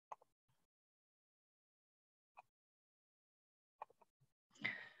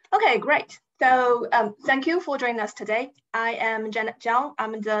Okay, great. So thank you for joining us today. I am Janet Jiang.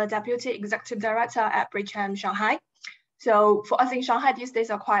 I'm the Deputy Executive Director at Bridgeham Shanghai. So for us in Shanghai, these days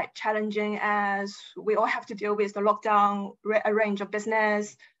are quite challenging as we all have to deal with the lockdown, a range of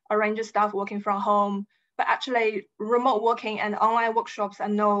business, a range of staff working from home. But actually, remote working and online workshops are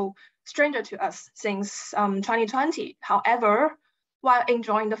no stranger to us since 2020. However, while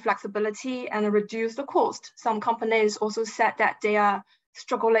enjoying the flexibility and reduce the cost, some companies also said that they are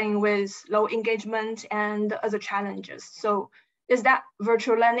struggling with low engagement and other challenges. So is that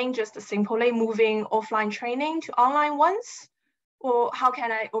virtual learning just simply moving offline training to online ones? Or how can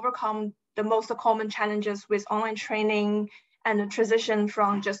I overcome the most common challenges with online training and the transition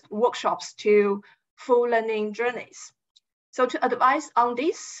from just workshops to full learning journeys? So to advise on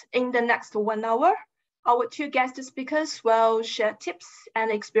this, in the next 1 hour, our two guest speakers will share tips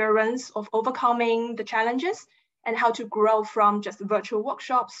and experience of overcoming the challenges and how to grow from just virtual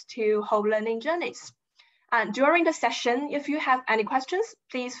workshops to whole learning journeys. And during the session, if you have any questions,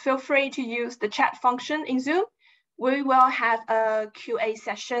 please feel free to use the chat function in Zoom. We will have a QA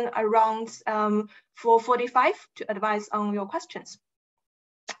session around 4:45 to advise on your questions.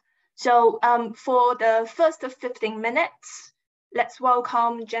 So for the first 15 minutes, let's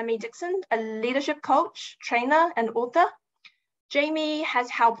welcome Jamie Dixon, a leadership coach, trainer, and author. Jamie has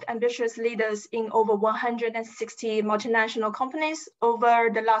helped ambitious leaders in over 160 multinational companies over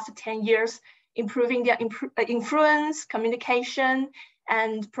the last 10 years, improving their influence, communication,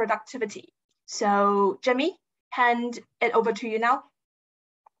 and productivity. So Jamie, hand it over to you now.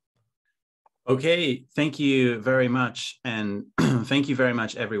 Okay, thank you very much. And thank you very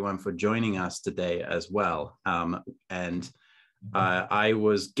much, everyone, for joining us today as well. I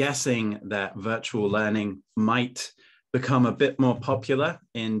was guessing that virtual learning might become a bit more popular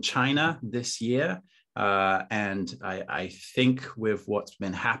in China this year. And I think with what's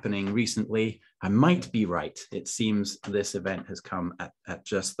been happening recently, I might be right. It seems this event has come at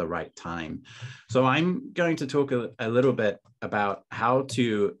just the right time. So I'm going to talk a little bit about how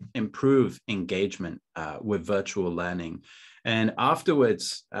to improve engagement with virtual learning. And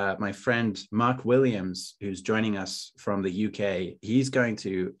afterwards, my friend Mark Williams, who's joining us from the UK, he's going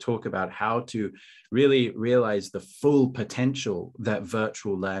to talk about how to really realize the full potential that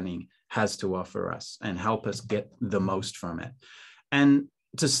virtual learning has to offer us and help us get the most from it. And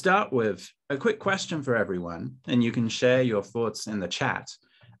to start with, a quick question for everyone, and you can share your thoughts in the chat.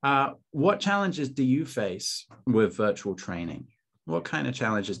 What challenges do you face with virtual training? What kind of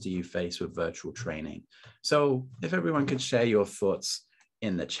challenges do you face with virtual training? So if everyone could share your thoughts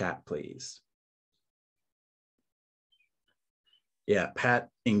in the chat, please. Yeah, Pat,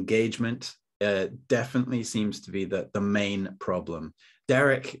 engagement definitely seems to be the main problem.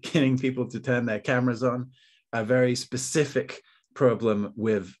 Derek, getting people to turn their cameras on, a very specific problem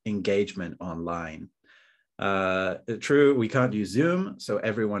with engagement online. True, we can't use Zoom, so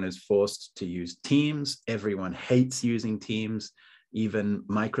everyone is forced to use Teams. Everyone hates using Teams. Even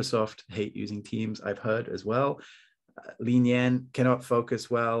Microsoft hate using Teams, I've heard as well. Lin Yan cannot focus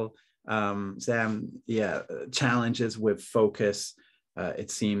well. Sam, yeah, challenges with focus.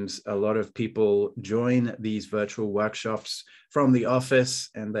 It seems a lot of people join these virtual workshops from the office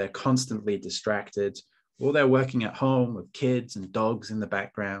and they're constantly distracted, or they're working at home with kids and dogs in the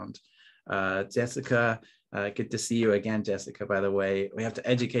background. Jessica, good to see you again, Jessica, by the way. We have to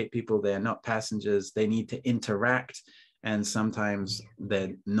educate people they're not passengers. They need to interact, and sometimes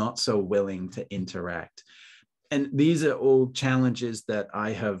they're not so willing to interact. And these are all challenges that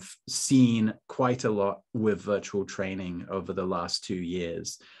I have seen quite a lot with virtual training over the last 2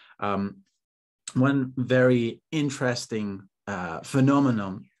 years. One very interesting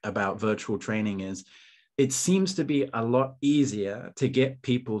phenomenon about virtual training is it seems to be a lot easier to get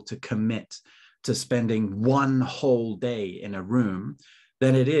people to commit to spending one whole day in a room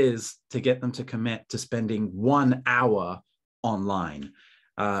than it is to get them to commit to spending 1 hour online.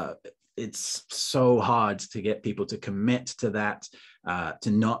 It's so hard to get people to commit to that, to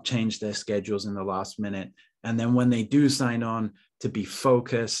not change their schedules in the last minute. And then when they do sign on, to be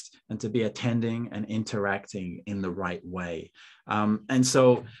focused and to be attending and interacting in the right way. And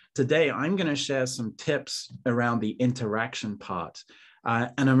so today I'm going to share some tips around the interaction part.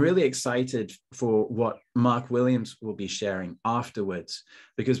 And I'm really excited for what Mark Williams will be sharing afterwards,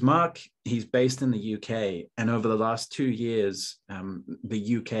 because Mark, he's based in the UK, and over the last 2 years,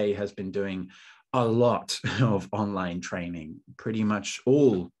 the UK has been doing a lot of online training. Pretty much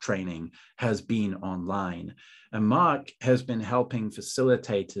all training has been online. And Mark has been helping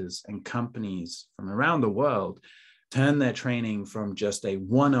facilitators and companies from around the world turn their training from just a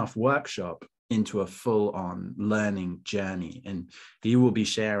one-off workshop into a full-on learning journey. And he will be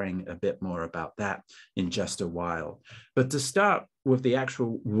sharing a bit more about that in just a while. But to start with the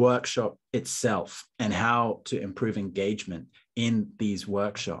actual workshop itself and how to improve engagement in these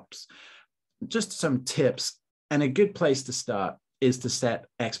workshops, just some tips. And a good place to start is to set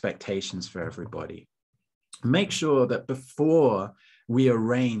expectations for everybody. Make sure that before we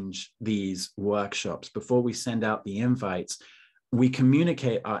arrange these workshops, before we send out the invites, we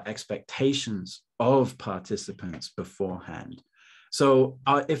communicate our expectations of participants beforehand. So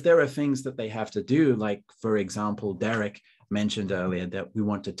if there are things that they have to do, like, for example, Derek mentioned earlier that we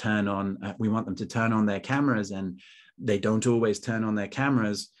want them to turn on their cameras and they don't always turn on their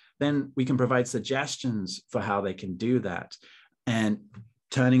cameras, then we can provide suggestions for how they can do that. And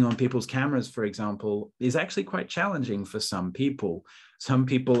turning on people's cameras, for example, is actually quite challenging for some people. Some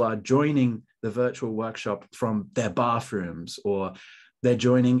people are joining the virtual workshop from their bathrooms, or they're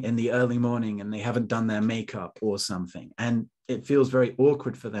joining in the early morning and they haven't done their makeup or something. And it feels very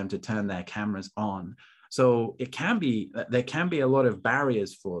awkward for them to turn their cameras on. So there can be a lot of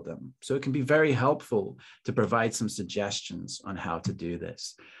barriers for them. So it can be very helpful to provide some suggestions on how to do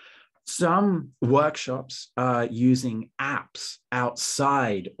this. Some workshops are using apps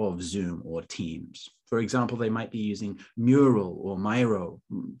outside of Zoom or Teams. For example, they might be using Mural or Miro,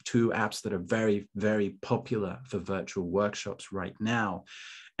 two apps that are very, very popular for virtual workshops right now.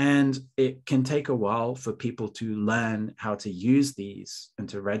 And it can take a while for people to learn how to use these and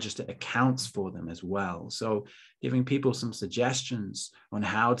to register accounts for them as well. So giving people some suggestions on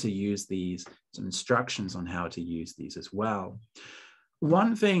how to use these, some instructions on how to use these as well.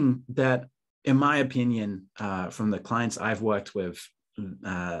 One thing that, in my opinion, from the clients I've worked with,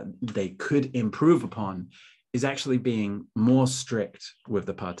 they could improve upon is actually being more strict with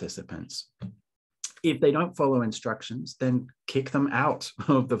the participants. If they don't follow instructions, then kick them out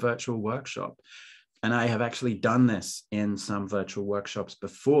of the virtual workshop. And I have actually done this in some virtual workshops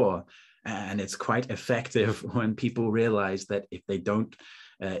before, and it's quite effective when people realize that if they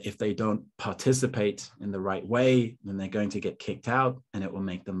don't participate in the right way, then they're going to get kicked out and it will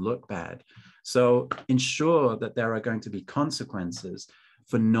make them look bad. So ensure that there are going to be consequences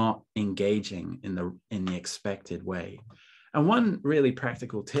for not engaging in the expected way. And one really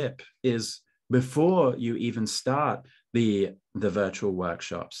practical tip is, before you even start the virtual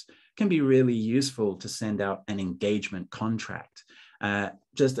workshops, it can be really useful to send out an engagement contract.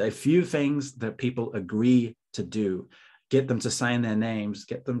 Just a few things that people agree to do. Get them to sign their names,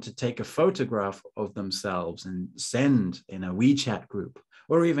 get them to take a photograph of themselves and send in a WeChat group,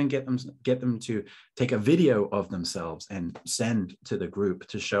 or even get them to take a video of themselves and send to the group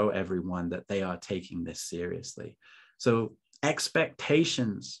to show everyone that they are taking this seriously. So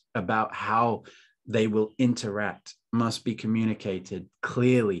expectations about how they will interact must be communicated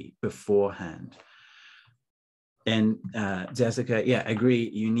clearly beforehand. And Jessica, yeah, agree,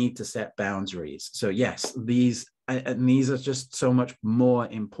 you need to set boundaries. So yes, these are just so much more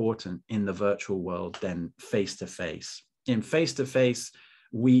important in the virtual world than face-to-face. In face-to-face,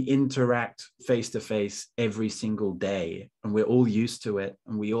 we interact face-to-face every single day, and we're all used to it,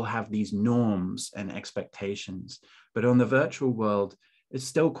 and we all have these norms and expectations. But on the virtual world, it's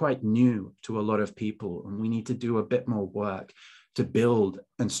still quite new to a lot of people, and we need to do a bit more work to build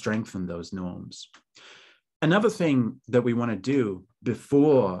and strengthen those norms. Another thing that we want to do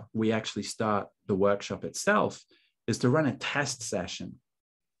before we actually start the workshop itself is to run a test session.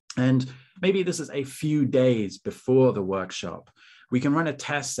 And maybe this is a few days before the workshop. We can run a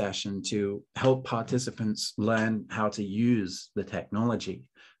test session to help participants learn how to use the technology.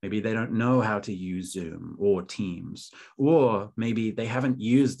 Maybe they don't know how to use Zoom or Teams, or maybe they haven't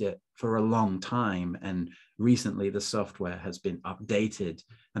used it for a long time and recently the software has been updated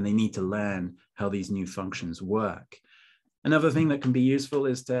and they need to learn how these new functions work. Another thing that can be useful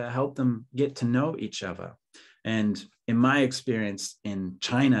is to help them get to know each other. And in my experience in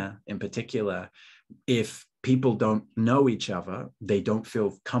China in particular, if people don't know each other, they don't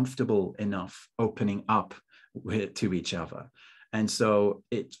feel comfortable enough opening up to each other. And so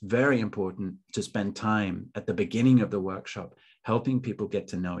it's very important to spend time at the beginning of the workshop helping people get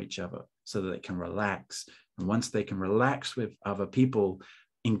to know each other so that they can relax. And once they can relax with other people,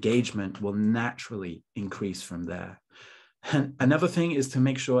 engagement will naturally increase from there. And another thing is to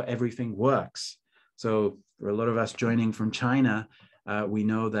make sure everything works. So for a lot of us joining from China, we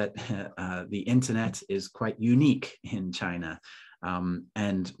know that the internet is quite unique in China,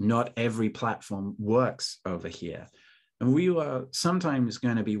 and not every platform works over here. And we are sometimes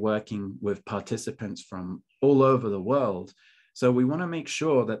going to be working with participants from all over the world. So we want to make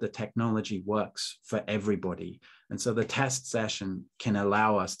sure that the technology works for everybody. And so the test session can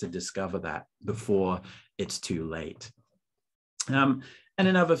allow us to discover that before it's too late. And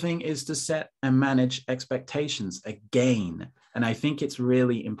another thing is to set and manage expectations again. And I think it's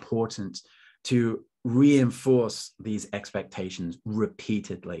really important to reinforce these expectations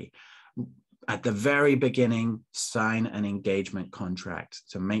repeatedly. At the very beginning, sign an engagement contract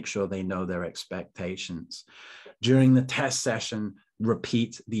to make sure they know their expectations. During the test session,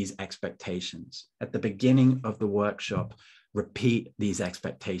 repeat these expectations. At the beginning of the workshop, repeat these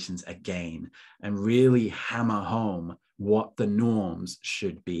expectations again and really hammer home what the norms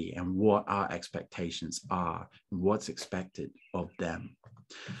should be and what our expectations are and what's expected of them.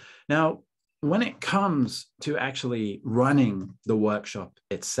 Now, when it comes to actually running the workshop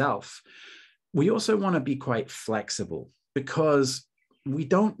itself, we also want to be quite flexible because we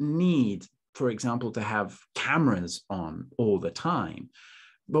don't need, for example, to have cameras on all the time,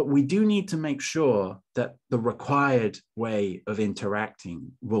 but we do need to make sure that the required way of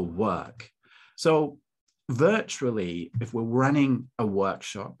interacting will work. So virtually, if we're running a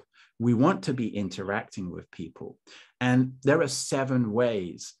workshop, we want to be interacting with people. And there are 7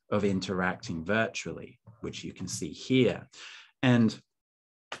 ways of interacting virtually, which you can see here. And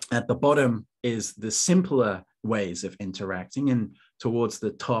at the bottom is the simpler ways of interacting, and towards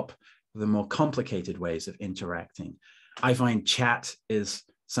the top, the more complicated ways of interacting. I find chat is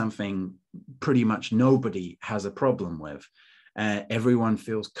something pretty much nobody has a problem with. Everyone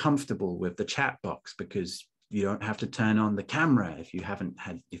feels comfortable with the chat box because you don't have to turn on the camera if you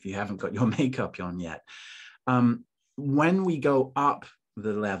haven't got your makeup on yet. When we go up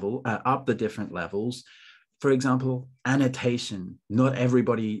the different levels, for example, annotation. Not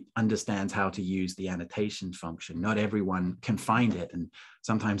everybody understands how to use the annotation function. Not everyone can find it, and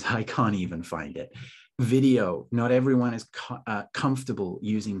sometimes I can't even find it. Video. Not everyone is comfortable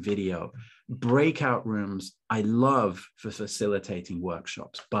using video. Breakout rooms, I love for facilitating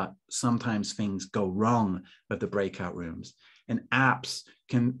workshops, but sometimes things go wrong with the breakout rooms. And apps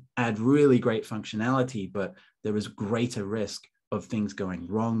can add really great functionality, but there is greater risk of things going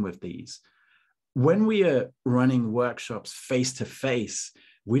wrong with these. When we are running workshops face-to-face,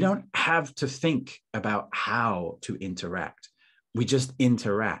 we don't have to think about how to interact. We just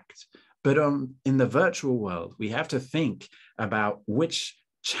interact. But in the virtual world, we have to think about which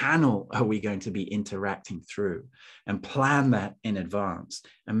channel are we going to be interacting through and plan that in advance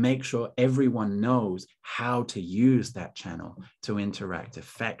and make sure everyone knows how to use that channel to interact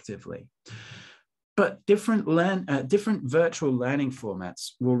effectively. But different virtual learning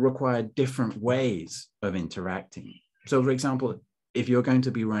formats will require different ways of interacting. So for example, if you're going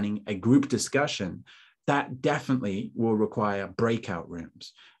to be running a group discussion, that definitely will require breakout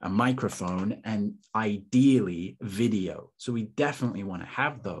rooms, a microphone, and ideally video. So we definitely want to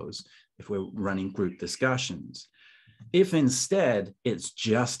have those if we're running group discussions. If instead it's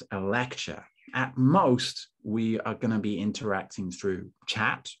just a lecture, at most we are going to be interacting through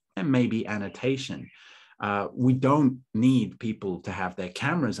chat and maybe annotation. We don't need people to have their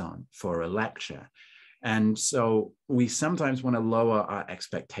cameras on for a lecture. And so we sometimes want to lower our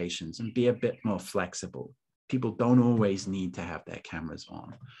expectations and be a bit more flexible. People don't always need to have their cameras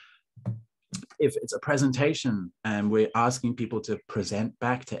on. If it's a presentation and we're asking people to present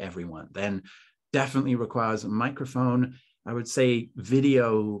back to everyone, then definitely requires a microphone. I would say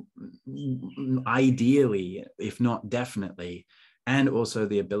video, ideally, if not definitely, and also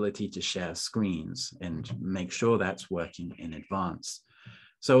the ability to share screens and make sure that's working in advance.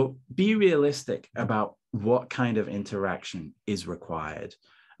 So be realistic about what kind of interaction is required.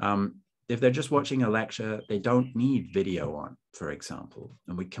 If they're just watching a lecture, they don't need video on, for example,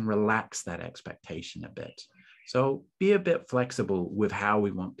 and we can relax that expectation a bit. So be a bit flexible with how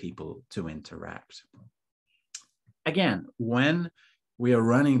we want people to interact. Again, when we are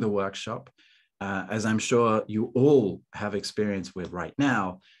running the workshop, as I'm sure you all have experience with right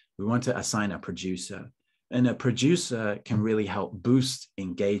now, we want to assign a producer. And a producer can really help boost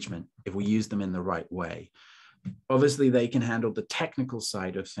engagement if we use them in the right way. Obviously, they can handle the technical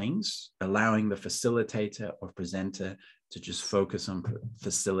side of things, allowing the facilitator or presenter to just focus on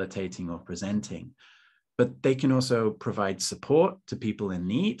facilitating or presenting. But they can also provide support to people in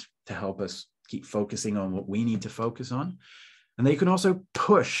need to help us keep focusing on what we need to focus on. And they can also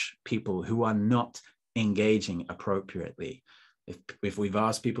push people who are not engaging appropriately. If we've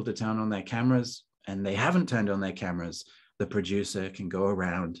asked people to turn on their cameras and they haven't turned on their cameras, the producer can go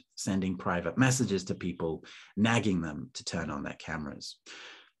around sending private messages to people, nagging them to turn on their cameras.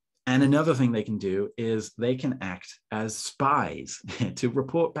 And another thing they can do is they can act as spies to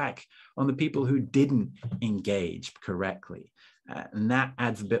report back on the people who didn't engage correctly. And that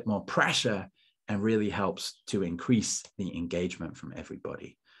adds a bit more pressure and really helps to increase the engagement from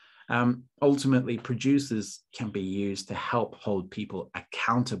everybody. Ultimately, producers can be used to help hold people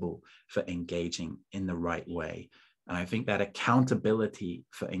accountable for engaging in the right way. And I think that accountability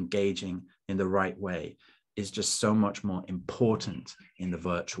for engaging in the right way is just so much more important in the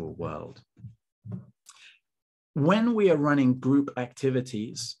virtual world. When we are running group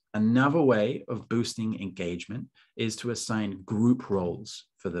activities, another way of boosting engagement is to assign group roles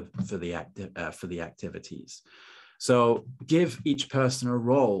for the activities. So give each person a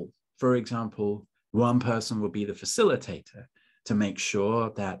role. For example, one person will be the facilitator to make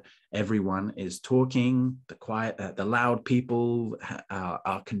sure that everyone is talking, the loud people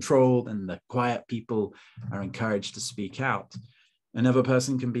are controlled and the quiet people are encouraged to speak out. Another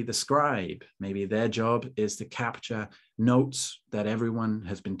person can be the scribe. Maybe their job is to capture notes that everyone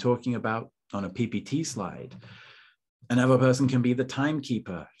has been talking about on a PPT slide. Another person can be the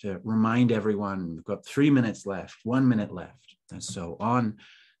timekeeper to remind everyone we've got 3 minutes left, 1 minute left, and so on.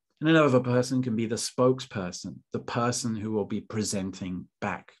 And another person can be the spokesperson, the person who will be presenting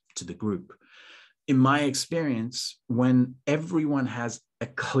back to the group. In my experience, when everyone has a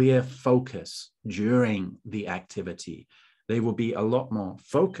clear focus during the activity, they will be a lot more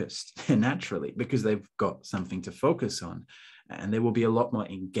focused naturally because they've got something to focus on, and they will be a lot more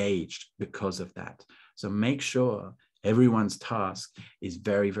engaged because of that. So make sure everyone's task is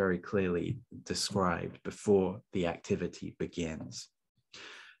very, very clearly described before the activity begins.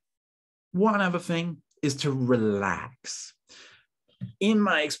 One other thing is to relax. In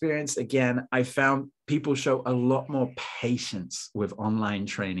my experience, again, I found people show a lot more patience with online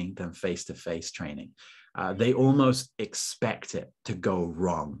training than face-to-face training. They almost expect it to go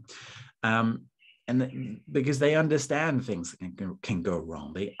wrong. Because they understand things can go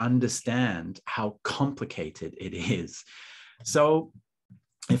wrong. They understand how complicated it is. So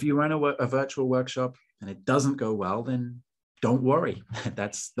if you run a virtual workshop and it doesn't go well, then don't worry.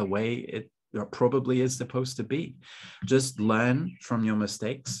 That's the way it probably is supposed to be. Just learn from your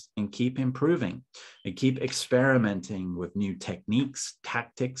mistakes and keep improving and keep experimenting with new techniques,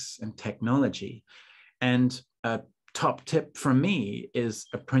 tactics, and technology. And a top tip from me is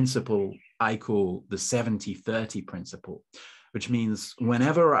a principle I call the 70-30 principle, which means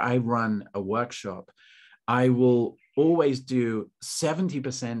whenever I run a workshop, I will always do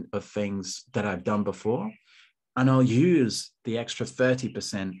 70% of things that I've done before, and I'll use the extra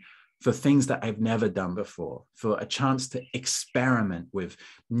 30% for things that I've never done before, for a chance to experiment with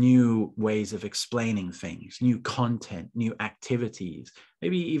new ways of explaining things, new content, new activities,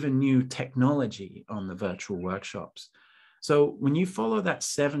 maybe even new technology on the virtual workshops. So when you follow that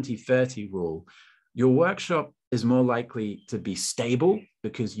 70-30 rule, your workshop is more likely to be stable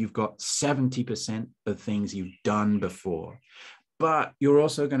because you've got 70% of things you've done before. But you're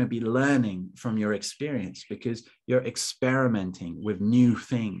also going to be learning from your experience because you're experimenting with new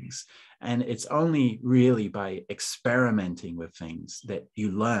things. And it's only really by experimenting with things that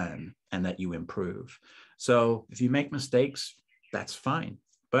you learn and that you improve. So if you make mistakes, that's fine.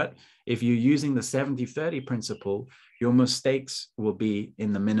 But if you're using the 70-30 principle, your mistakes will be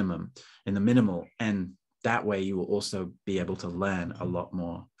in the minimal. And that way you will also be able to learn a lot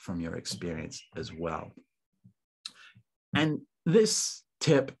more from your experience as well. And this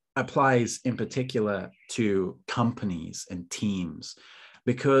tip applies in particular to companies and teams,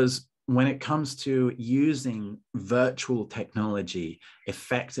 because when it comes to using virtual technology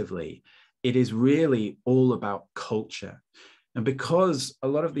effectively, it is really all about culture. And because a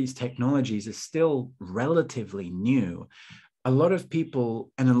lot of these technologies are still relatively new, a lot of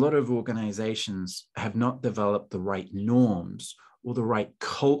people and a lot of organizations have not developed the right norms or the right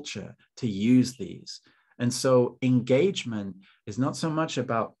culture to use these. And so engagement is not so much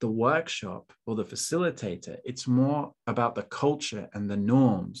about the workshop or the facilitator. It's more about the culture and the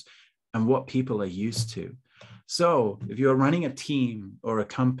norms and what people are used to. So if you're running a team or a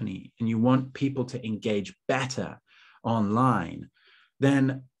company and you want people to engage better online,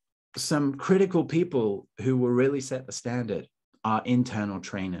 then some critical people who will really set the standard are internal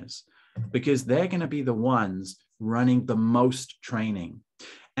trainers, because they're going to be the ones running the most training.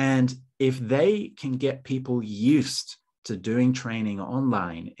 And if they can get people used to doing training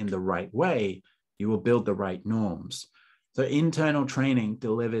online in the right way, you will build the right norms. So internal training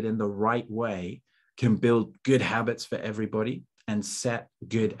delivered in the right way can build good habits for everybody and set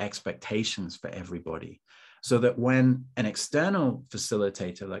good expectations for everybody, so that when an external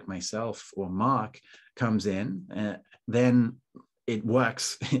facilitator like myself or Mark comes in, then it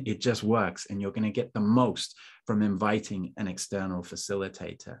works. It just works. And you're going to get the most from inviting an external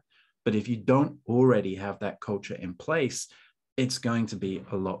facilitator. But if you don't already have that culture in place, it's going to be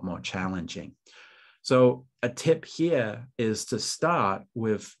a lot more challenging. So a tip here is to start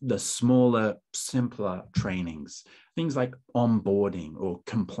with the smaller, simpler trainings, things like onboarding or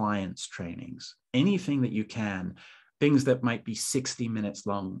compliance trainings, anything that you can, things that might be 60 minutes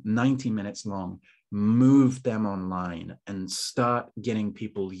long, 90 minutes long, move them online and start getting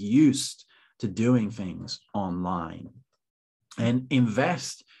people used to doing things online. And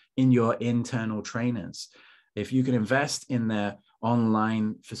invest in your internal trainers. If you can invest in their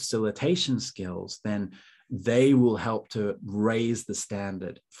online facilitation skills, then they will help to raise the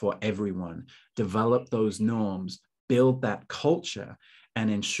standard for everyone, develop those norms, build that culture, and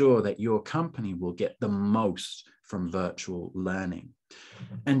ensure that your company will get the most from virtual learning.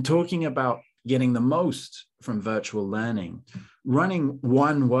 And talking about getting the most from virtual learning, running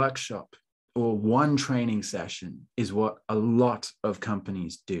one workshop or one training session is what a lot of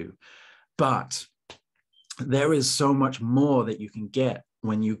companies do. But there is so much more that you can get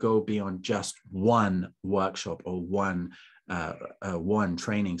when you go beyond just one workshop or one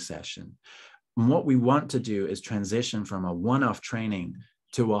training session. And what we want to do is transition from a one-off training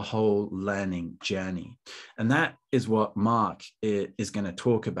to a whole learning journey. And that is what Mark is going to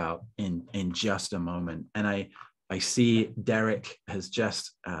talk about in just a moment. And I see Derek has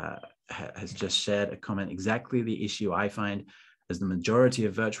just shared a comment, exactly the issue I find, as the majority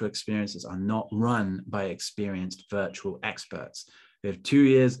of virtual experiences are not run by experienced virtual experts. We have 2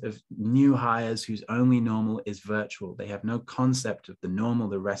 years of new hires whose only normal is virtual. They have no concept of the normal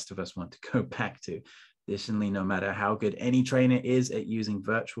the rest of us want to go back to. Additionally, no matter how good any trainer is at using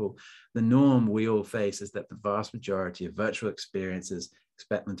virtual, the norm we all face is that the vast majority of virtual experiences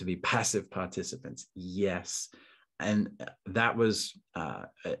expect them to be passive participants. Yes. And that was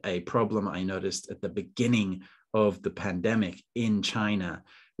a problem I noticed at the beginning of the pandemic in China.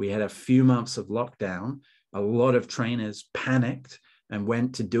 We had a few months of lockdown. A lot of trainers panicked and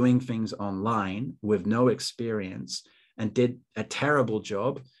went to doing things online with no experience and did a terrible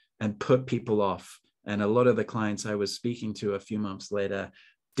job and put people off. And a lot of the clients I was speaking to a few months later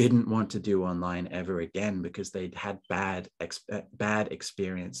didn't want to do online ever again because they'd had bad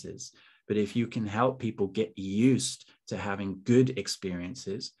experiences. But if you can help people get used to having good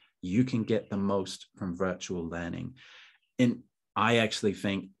experiences, you can get the most from virtual learning. And I actually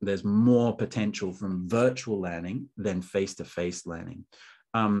think there's more potential from virtual learning than face-to-face learning.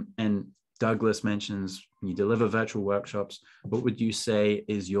 And Douglas mentions you deliver virtual workshops. What would you say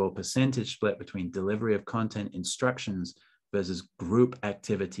is your percentage split between delivery of content instructions versus group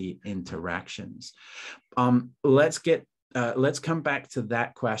activity interactions? Let's come back to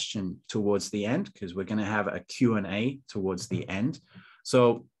that question towards the end, because we're going to have a Q&A towards the end.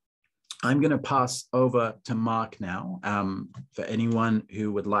 So I'm going to pass over to Mark now. For anyone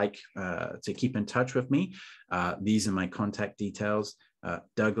who would like to keep in touch with me, these are my contact details.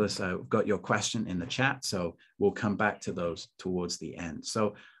 Douglas, I've got your question in the chat, so we'll come back to those towards the end.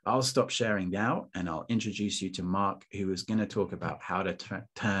 So I'll stop sharing now, and I'll introduce you to Mark, who is going to talk about how to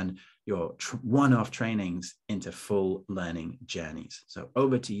turn your one-off trainings into full learning journeys. So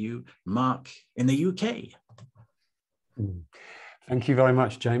over to you, Mark, in the UK. Thank you very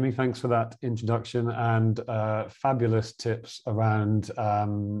much, Jamie. Thanks for that introduction and fabulous tips around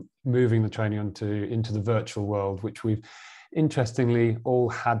moving the training into the virtual world, which we've interestingly all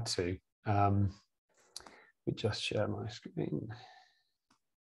had to. Let me just share my screen.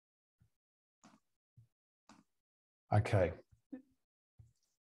 Okay.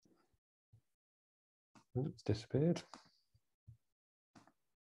 It's disappeared.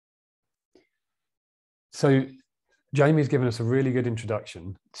 So Jamie's given us a really good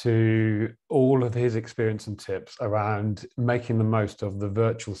introduction to all of his experience and tips around making the most of the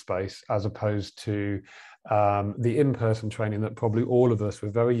virtual space as opposed to the in-person training that probably all of us were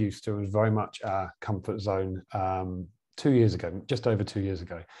very used to and was very much our comfort zone 2 years ago, just over 2 years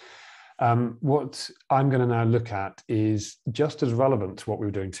ago. What I'm going to now look at is just as relevant to what we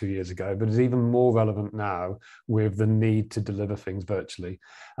were doing 2 years ago, but is even more relevant now with the need to deliver things virtually.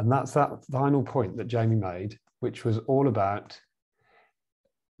 And that's that final point that Jamie made, which was all about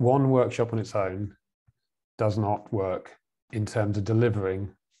one workshop on its own does not work in terms of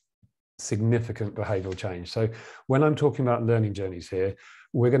delivering significant behavioral change. So when I'm talking about learning journeys here,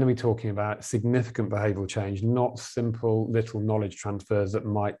 we're going to be talking about significant behavioral change, not simple little knowledge transfers that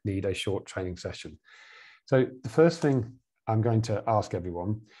might need a short training session. So the first thing I'm going to ask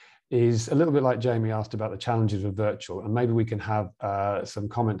everyone is a little bit like Jamie asked about the challenges of virtual, and maybe we can have some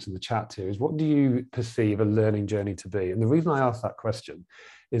comments in the chat here, is what do you perceive a learning journey to be? And the reason I ask that question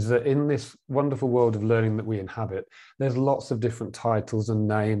is that in this wonderful world of learning that we inhabit, there's lots of different titles and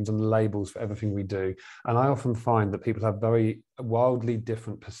names and labels for everything we do. And I often find that people have very wildly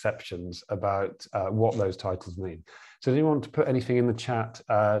different perceptions about what those titles mean. So do you want to put anything in the chat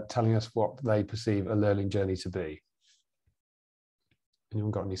telling us what they perceive a learning journey to be?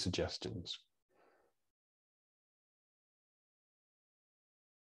 Anyone got any suggestions?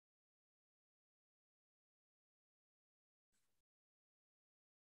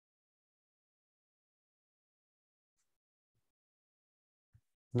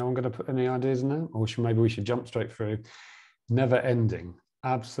 No one going to put any ideas in there? Or maybe we should jump straight through. Never ending.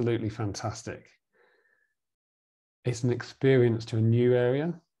 Absolutely fantastic. It's an experience to a new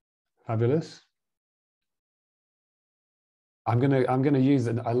area. Fabulous. I'm going to use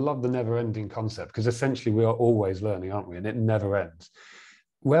it. I love the never ending concept because essentially we are always learning, aren't we? And it never ends.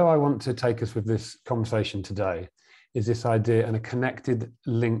 Where I want to take us with this conversation today is this idea and a connected,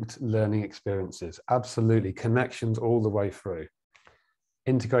 linked learning experiences. Absolutely. Connections all the way through.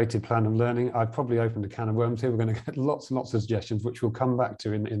 Integrated plan of learning. I've probably opened a can of worms here. We're going to get lots and lots of suggestions, which we'll come back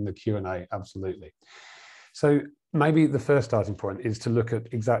to in the Q&A. Absolutely. So maybe the first starting point is to look at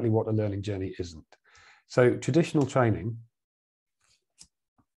exactly what a learning journey isn't. So traditional training,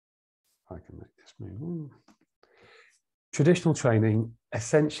 if I can make this move on. Traditional training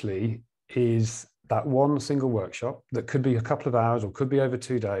essentially is that one single workshop that could be a couple of hours or could be over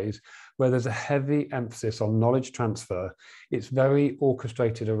 2 days, where there's a heavy emphasis on knowledge transfer. It's very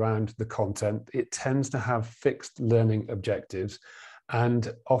orchestrated around the content. It tends to have fixed learning objectives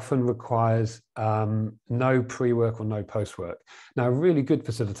and often requires no pre-work or no post-work. Now, really good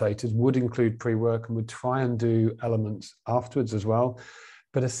facilitators would include pre-work and would try and do elements afterwards as well.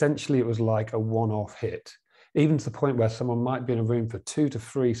 But essentially, it was like a one-off hit, even to the point where someone might be in a room for 2 to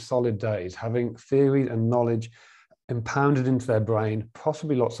 3 solid days, having theory and knowledge impounded into their brain,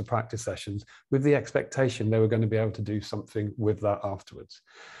 possibly lots of practice sessions, with the expectation they were going to be able to do something with that afterwards.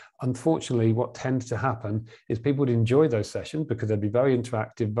 Unfortunately, what tends to happen is people would enjoy those sessions because they'd be very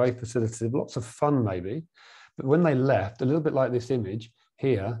interactive, very facilitative, lots of fun maybe. But when they left, a little bit like this image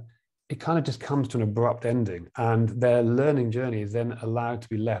here, it kind of just comes to an abrupt ending, and their learning journey is then allowed to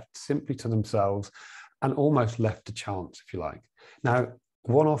be left simply to themselves and almost left to chance, if you like. Now,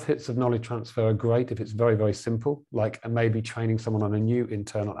 one-off hits of knowledge transfer are great if it's very, very simple, like maybe training someone on a new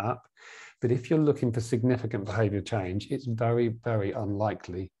internal app. But if you're looking for significant behavior change, it's very, very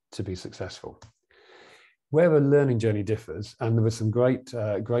unlikely to be successful. Where a learning journey differs, and there were some great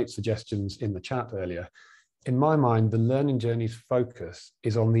suggestions in the chat earlier, in my mind, the learning journey's focus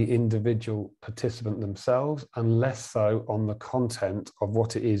is on the individual participant themselves and less so on the content of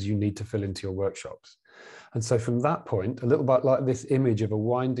what it is you need to fill into your workshops. And so from that point, a little bit like this image of a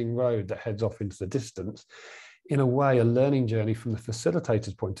winding road that heads off into the distance, in a way, a learning journey from the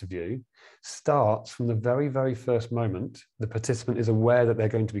facilitator's point of view starts from the very, very first moment the participant is aware that they're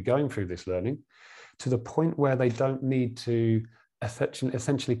going to be going through this learning, to the point where they don't need to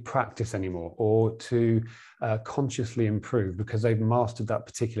essentially practice anymore or to consciously improve because they've mastered that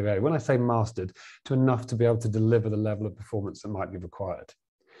particular area. When I say mastered, to enough to be able to deliver the level of performance that might be required.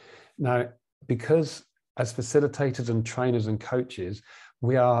 Now, because as facilitators and trainers and coaches,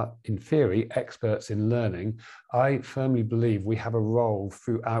 we are, in theory, experts in learning, I firmly believe we have a role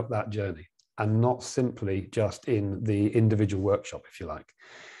throughout that journey and not simply just in the individual workshop, if you like.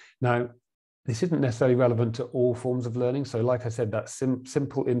 Now, this isn't necessarily relevant to all forms of learning. So like I said, that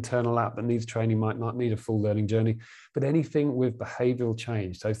simple internal app that needs training might not need a full learning journey, but anything with behavioral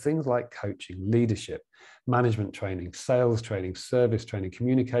change. So things like coaching, leadership, management training, sales training, service training,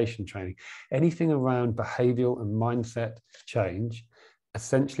 communication training, anything around behavioral and mindset change,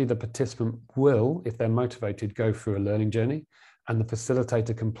 essentially the participant will, if they're motivated, go through a learning journey, and the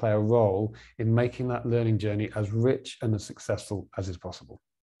facilitator can play a role in making that learning journey as rich and as successful as is possible.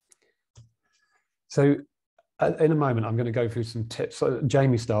 So in a moment, I'm going to go through some tips,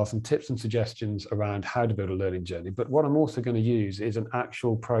 Jamie style, some tips and suggestions around how to build a learning journey. But what I'm also going to use is an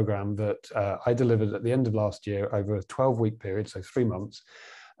actual program that I delivered at the end of last year over a 12-week period, so 3 months,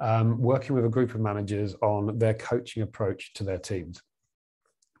 working with a group of managers on their coaching approach to their teams.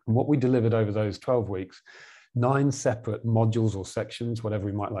 And what we delivered over those 12 weeks, 9 separate modules or sections, whatever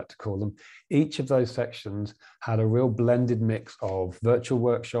we might like to call them. Each of those sections had a real blended mix of virtual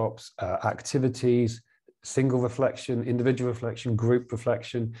workshops, activities, single reflection, individual reflection, group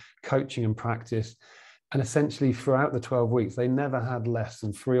reflection, coaching and practice. And essentially throughout the 12 weeks, they never had less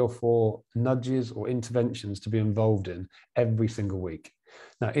than 3 or 4 nudges or interventions to be involved in every single week.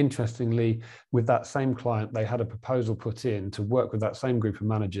 Now, interestingly, with that same client, they had a proposal put in to work with that same group of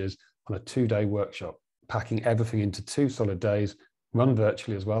managers on a 2-day workshop, packing everything into 2 solid days, run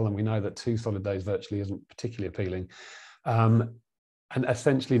virtually as well. And we know that 2 solid days virtually isn't particularly appealing. And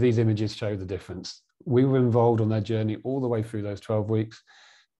essentially, these images show the difference. We were involved on their journey all the way through those 12 weeks.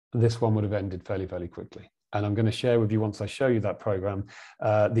 This one would have ended fairly, fairly quickly. And I'm going to share with you, once I show you that program,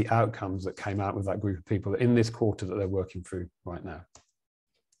 the outcomes that came out with that group of people in this quarter that they're working through right now.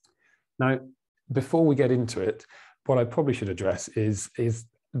 Now, before we get into it, what I probably should address is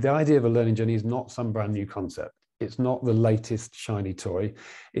the idea of a learning journey is not some brand new concept. It's not the latest shiny toy.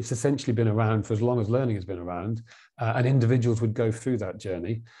 It's essentially been around for as long as learning has been around, and individuals would go through that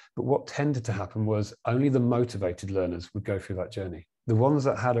journey. But what tended to happen was only the motivated learners would go through that journey. The ones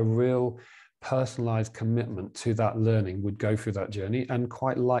that had a real personalized commitment to that learning would go through that journey, and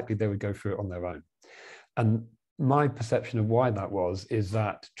quite likely they would go through it on their own. And my perception of why that was is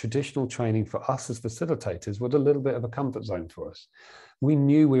that traditional training for us as facilitators was a little bit of a comfort zone for us. We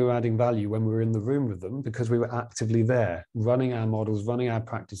knew we were adding value when we were in the room with them because we were actively there, running our models, running our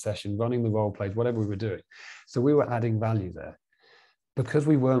practice session, running the role plays, whatever we were doing. So we were adding value there. Because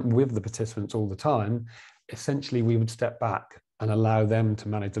we weren't with the participants all the time, essentially we would step back and allow them to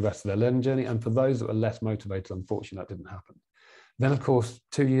manage the rest of their learning journey. And for those that were less motivated, unfortunately, that didn't happen. Then, of course,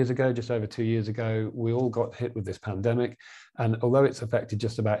 2 years ago, just over 2 years ago, we all got hit with this pandemic. And although it's affected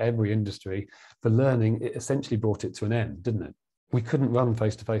just about every industry, for learning, it essentially brought it to an end, didn't it? We couldn't run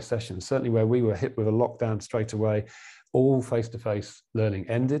face-to-face sessions. Certainly where we were hit with a lockdown straight away, all face-to-face learning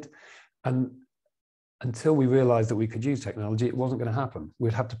ended. And until we realized that we could use technology, it wasn't going to happen.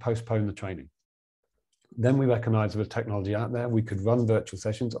 We'd have to postpone the training. Then we recognized there was technology out there. We could run virtual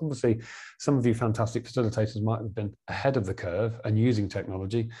sessions. Obviously, some of you fantastic facilitators might have been ahead of the curve and using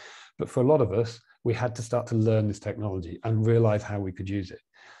technology. But for a lot of us, we had to start to learn this technology and realize how we could use it.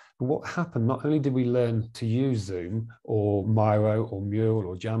 But what happened, not only did we learn to use Zoom or Miro or Mural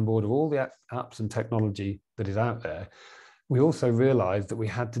or Jamboard or all the apps and technology that is out there, we also realized that we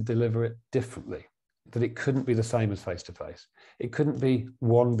had to deliver it differently, that it couldn't be the same as face-to-face. It couldn't be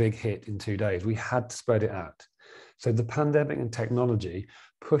one big hit in 2 days. We had to spread it out. So the pandemic and technology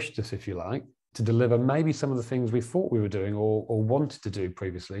pushed us, if you like, to deliver maybe some of the things we thought we were doing or wanted to do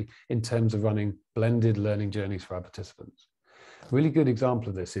previously in terms of running blended learning journeys for our participants. A really good example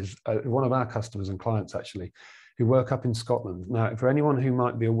of this is one of our customers and clients, actually, who work up in Scotland. Now, for anyone who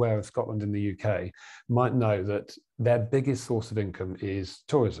might be aware of Scotland in the UK, might know that their biggest source of income is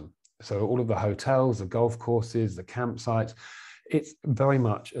tourism. So all of the hotels, the golf courses, the campsites, it's very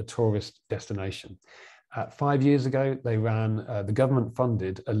much a tourist destination. 5 years ago, they ran, the government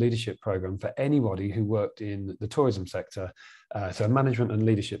funded a leadership program for anybody who worked in the tourism sector, so a management and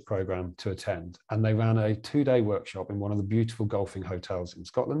leadership program to attend. And they ran a 2-day workshop in one of the beautiful golfing hotels in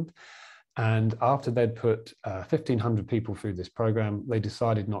Scotland. And after they'd put 1,500 people through this program, they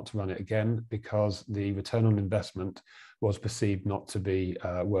decided not to run it again because the return on investment was perceived not to be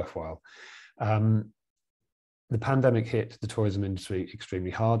worthwhile. The pandemic hit the tourism industry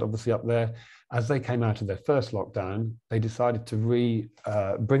extremely hard, obviously up there. As they came out of their first lockdown, they decided to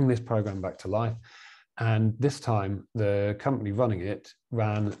bring this program back to life. And this time, the company running it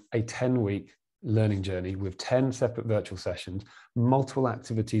ran a 10-week learning journey with 10 separate virtual sessions, multiple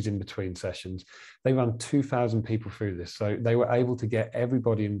activities in between sessions. They ran 2,000 people through this. So they were able to get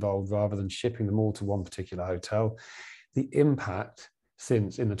everybody involved rather than shipping them all to one particular hotel. The impact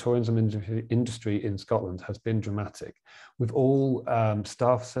since in the tourism industry in Scotland has been dramatic. With all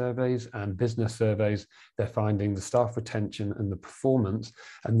staff surveys and business surveys, they're finding the staff retention and the performance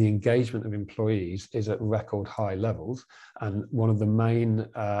and the engagement of employees is at record high levels. And one of the main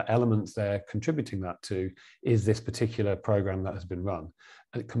elements they're contributing that to is this particular program that has been run,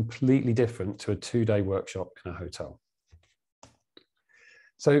 and completely different to a 2-day workshop in a hotel.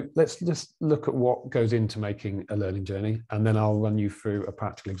 So let's just look at what goes into making a learning journey, and then I'll run you through a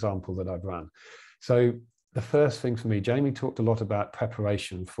practical example that I've run. So the first thing for me, Jamie talked a lot about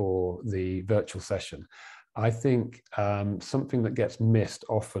preparation for the virtual session. I think something that gets missed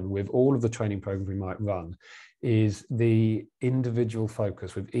often with all of the training programs we might run is the individual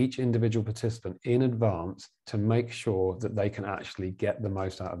focus with each individual participant in advance to make sure that they can actually get the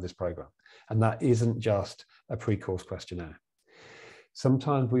most out of this program. And that isn't just a pre-course questionnaire.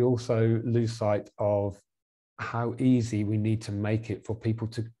 Sometimes we also lose sight of how easy we need to make it for people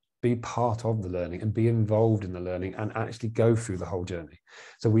to be part of the learning and be involved in the learning and actually go through the whole journey.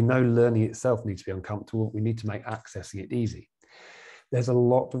 So we know learning itself needs to be uncomfortable. We need to make accessing it easy. There's a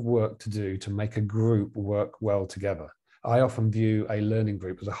lot of work to do to make a group work well together. I often view a learning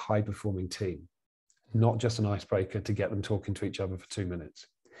group as a high-performing team. not just an icebreaker to get them talking to each other for 2 minutes.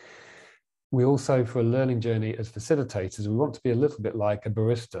 We also, for a learning journey as facilitators, we want to be a little bit like a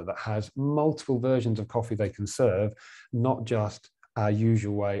barista that has multiple versions of coffee they can serve, not just our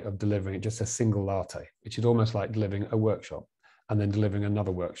usual way of delivering it, just a single latte, which is almost like delivering a workshop and then delivering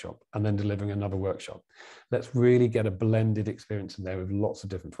another workshop and then delivering another workshop. Let's really get a blended experience in there with lots of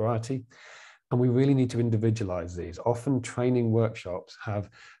different variety. And we really need to individualize these. Often training workshops have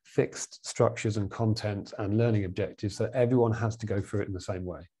fixed structures and content and learning objectives, so everyone has to go through it in the same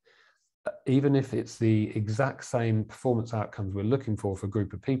way. Even if it's the exact same performance outcomes we're looking for a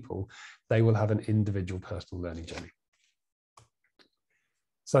group of people, they will have an individual personal learning journey.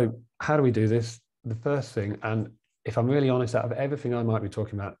 So how do we do this? The first thing, and if I'm really honest, out of everything I might be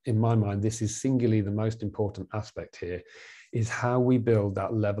talking about, in my mind, this is singularly the most important aspect here, is how we build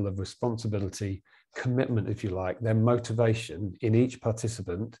that level of responsibility, commitment, if you like, their motivation in each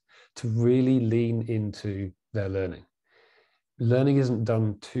participant to really lean into their learning. Learning isn't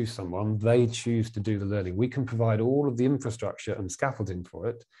done to someone, they choose to do the learning. We can provide all of the infrastructure and scaffolding for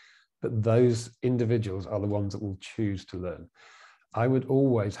it, but those individuals are the ones that will choose to learn. I would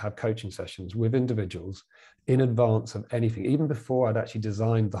always have coaching sessions with individuals in advance of anything, even before I'd actually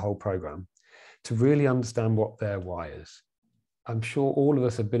designed the whole program, to really understand what their why is. I'm sure all of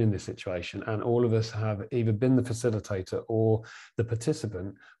us have been in this situation, and all of us have either been the facilitator or the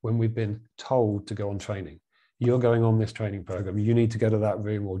participant when we've been told to go on training. You're going on this training program, you need to go to that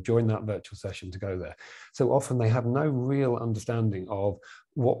room or join that virtual session to go there. So often they have no real understanding of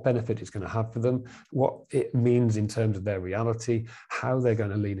what benefit it's going to have for them, what it means in terms of their reality, how they're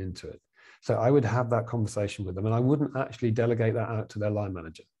going to lean into it. So I would have that conversation with them, and I wouldn't actually delegate that out to their line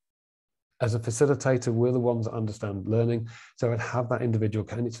manager. As a facilitator, we're the ones that understand learning. So I'd have that individual,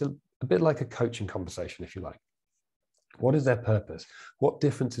 and it's a bit like a coaching conversation, if you like. What is their purpose? What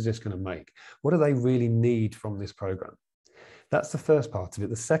difference is this going to make? What do they really need from this program? That's the first part of it.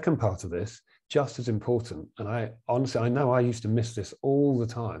 The second part of this, just as important, and I know I used to miss this all the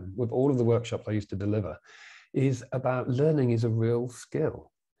time with all of the workshops I used to deliver, is about learning is a real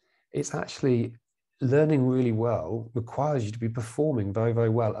skill. It's actually learning really well requires you to be performing very, very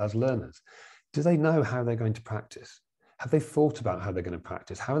well as learners. Do they know how they're going to practice? Have they thought about how they're going to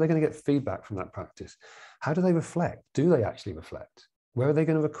practice? How are they going to get feedback from that practice? How do they reflect? Do they actually reflect? Where are they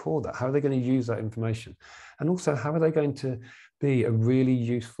going to record that? How are they going to use that information? And also, how are they going to be a really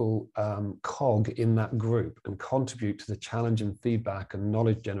useful cog in that group and contribute to the challenge and feedback and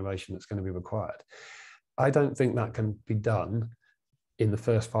knowledge generation that's going to be required? I don't think that can be done in the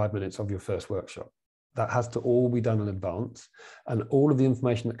first 5 minutes of your first workshop. That has to all be done in advance, and all of the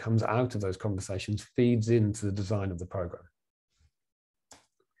information that comes out of those conversations feeds into the design of the program.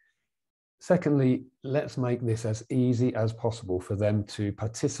 Secondly, let's make this as easy as possible for them to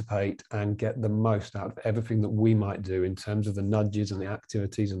participate and get the most out of everything that we might do in terms of the nudges and the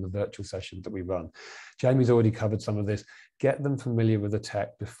activities and the virtual sessions that we run. Jamie's already covered some of this. Get them familiar with the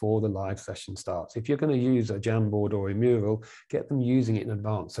tech before the live session starts. If you're going to use a Jamboard or a mural, get them using it in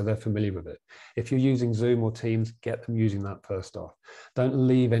advance so they're familiar with it. If you're using Zoom or Teams, get them using that first off. Don't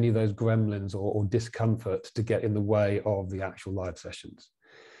leave any of those gremlins or discomfort to get in the way of the actual live sessions.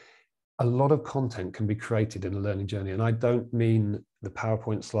 A lot of content can be created in a learning journey, and I don't mean the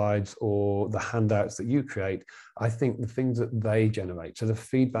PowerPoint slides or the handouts that you create. I think the things that they generate, so the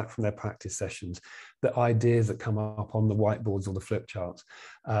feedback from their practice sessions, the ideas that come up on the whiteboards or the flip charts,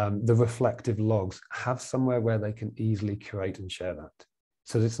 the reflective logs, have somewhere where they can easily curate and share that,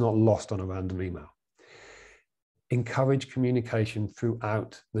 so that it's not lost on a random email. Encourage communication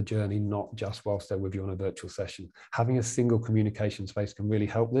throughout the journey, not just whilst they're with you on a virtual session. Having a single communication space can really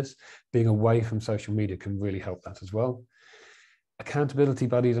help this. Being away from social media can really help that as well. Accountability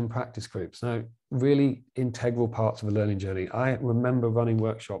buddies and practice groups. Now, really integral parts of a learning journey. I remember running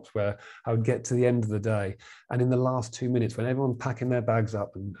workshops where I would get to the end of the day, and in the last 2 minutes, when everyone's packing their bags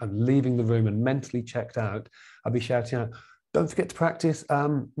up and leaving the room and mentally checked out, I'd be shouting out, "Don't forget to practice.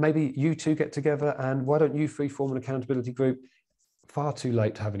 Maybe you two get together, and why don't you three form an accountability group?" Far too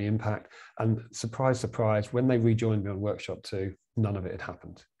late to have any impact. And surprise, surprise, when they rejoined me on workshop 2, none of it had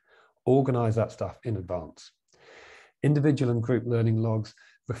happened. Organize that stuff in advance. Individual and group learning logs.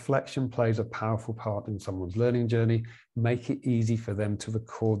 Reflection plays a powerful part in someone's learning journey. Make it easy for them to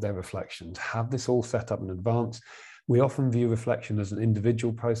record their reflections. Have this all set up in advance. We often view reflection as an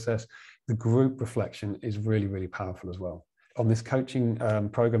individual process. The group reflection is really, really powerful as well. On this coaching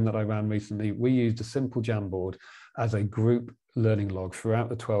program that I ran recently, we used a simple Jamboard as a group learning log throughout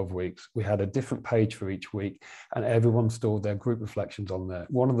the 12 weeks. We had a different page for each week, and everyone stored their group reflections on there.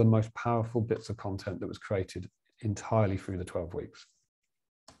 One of the most powerful bits of content that was created entirely through the 12 weeks.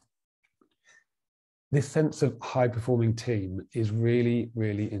 This sense of high-performing team is really,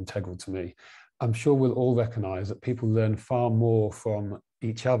 really integral to me. I'm sure we'll all recognize that people learn far more from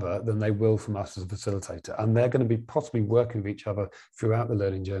each other than they will from us as a facilitator. And they're going to be possibly working with each other throughout the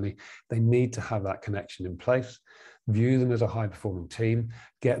learning journey. They need to have that connection in place, view them as a high-performing team,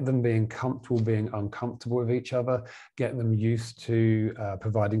 get them being comfortable being uncomfortable with each other, get them used to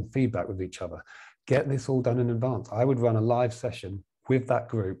providing feedback with each other. Get this all done in advance. I would run a live session with that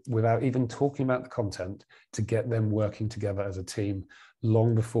group without even talking about the content to get them working together as a team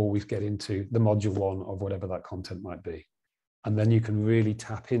long before we get into the module 1 of whatever that content might be. And then you can really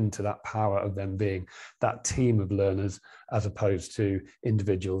tap into that power of them being that team of learners as opposed to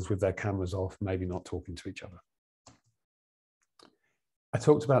individuals with their cameras off, maybe not talking to each other. I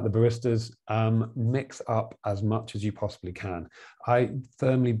talked about the baristas. Mix up as much as you possibly can. I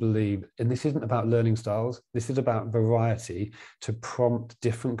firmly believe, and this isn't about learning styles, this is about variety to prompt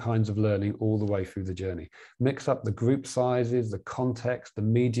different kinds of learning all the way through the journey. Mix up the group sizes, the context, the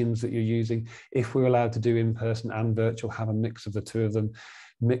mediums that you're using. If we're allowed to do in-person and virtual, have a mix of the two of them.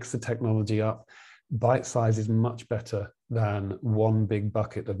 Mix the technology up. Bite size is much better than one big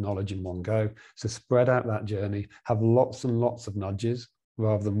bucket of knowledge in one go. So spread out that journey, have lots and lots of nudges,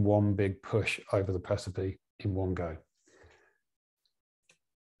 rather than one big push over the precipice in one go.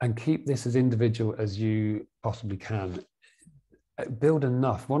 And keep this as individual as you possibly can. Build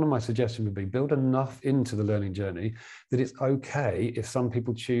enough, one of my suggestions would be build enough into the learning journey that it's okay if some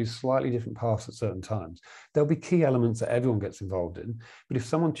people choose slightly different paths at certain times. There'll be key elements that everyone gets involved in, but if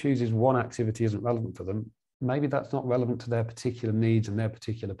someone chooses one activity isn't relevant for them, maybe that's not relevant to their particular needs and their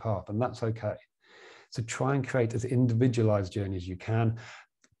particular path, and that's okay. So try and create as individualized journey as you can.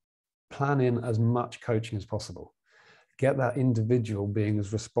 Plan in as much coaching as possible. Get that individual being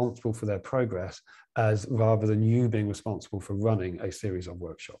as responsible for their progress as rather than you being responsible for running a series of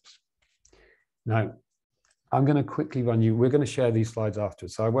workshops. Now, I'm going to quickly run you, we're going to share these slides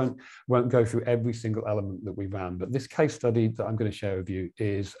afterwards, so I won't go through every single element that we ran, but this case study that I'm going to share with you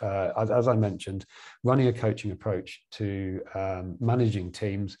is, as I mentioned, running a coaching approach to managing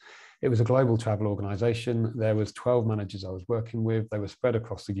teams. It was a global travel organization. There was 12 managers I was working with. They were spread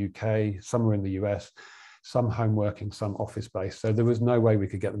across the UK, some were in the US, some home working, some office based. So there was no way we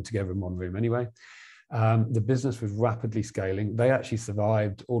could get them together in one room anyway. The business was rapidly scaling. They actually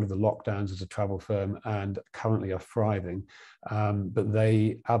survived all of the lockdowns as a travel firm and currently are thriving. But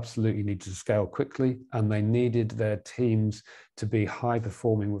they absolutely needed to scale quickly, and they needed their teams to be high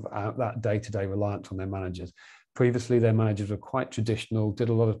performing without that day-to-day reliance on their managers. Previously, their managers were quite traditional, did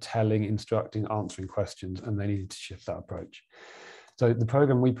a lot of telling, instructing, answering questions, and they needed to shift that approach. So the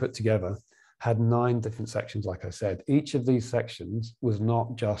program we put together had 9 different sections, like I said. Each of these sections was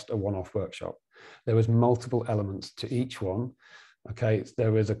not just a one-off workshop. There was multiple elements to each one. Okay,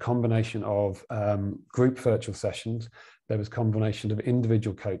 there was a combination of group virtual sessions. There was combinations of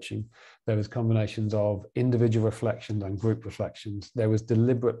individual coaching. There was combinations of individual reflections and group reflections. There was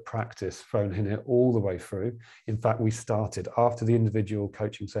deliberate practice thrown in it all the way through. In fact, we started after the individual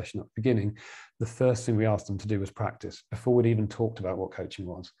coaching session at the beginning. The first thing we asked them to do was practice before we'd even talked about what coaching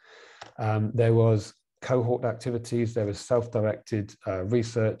was. There was cohort activities. There was self-directed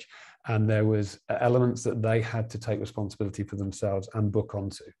research. And there was elements that they had to take responsibility for themselves and book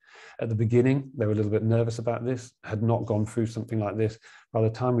onto. At the beginning, they were a little bit nervous about this, had not gone through something like this. By the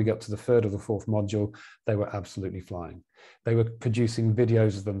time we got to the 3rd or the 4th module, they were absolutely flying. They were producing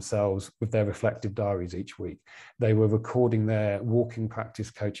videos of themselves with their reflective diaries each week. They were recording their walking practice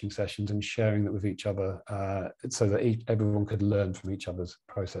coaching sessions and sharing that with each other so that everyone could learn from each other's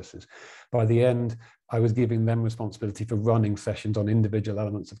processes. By the end, I was giving them responsibility for running sessions on individual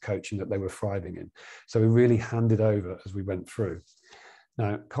elements of coaching that they were thriving in. So we really handed over as we went through.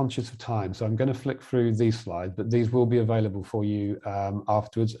 Now, conscious of time, so I'm going to flick through these slides, but these will be available for you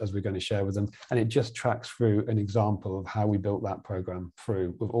afterwards as we're going to share with them. And it just tracks through an example of how we built that program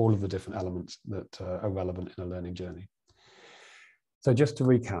through with all of the different elements that are relevant in a learning journey. So just to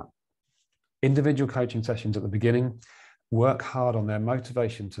recap, individual coaching sessions at the beginning, work hard on their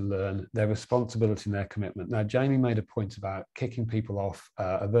motivation to learn, their responsibility and their commitment. Now, Jamie made a point about kicking people off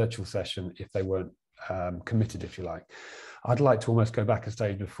a virtual session if they weren't committed, if you like. I'd like to almost go back a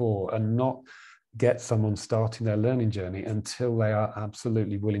stage before and not get someone starting their learning journey until they are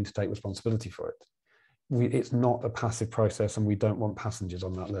absolutely willing to take responsibility for it. It's not a passive process, and we don't want passengers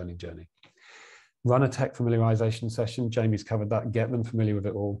on that learning journey. Run a tech familiarization session. Jamie's covered that. Get them familiar with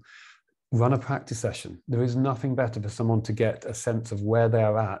it all. Run a practice session. There is nothing better for someone to get a sense of where they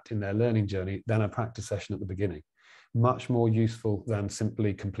are at in their learning journey than a practice session at the beginning. Much more useful than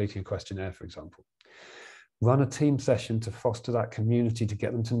simply completing a questionnaire, for example. Run a team session to foster that community, to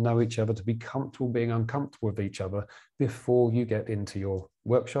get them to know each other, to be comfortable being uncomfortable with each other before you get into your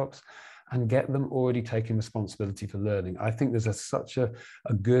workshops, and get them already taking responsibility for learning. I think there's such a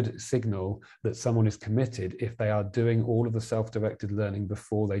good signal that someone is committed if they are doing all of the self-directed learning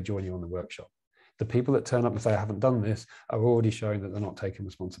before they join you on the workshop. The people that turn up and say, I haven't done this, are already showing that they're not taking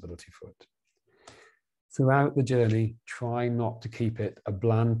responsibility for it. Throughout the journey, try not to keep it a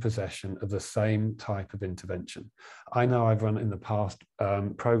bland possession of the same type of intervention. I know I've run in the past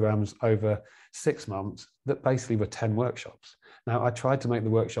programs over 6 months that basically were 10 workshops. Now, I tried to make the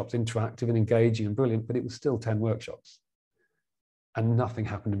workshops interactive and engaging and brilliant, but it was still 10 workshops and nothing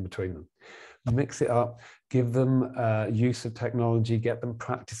happened in between them. Mix it up, give them use of technology, get them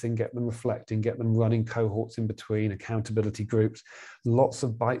practicing, get them reflecting, get them running cohorts in between, accountability groups, lots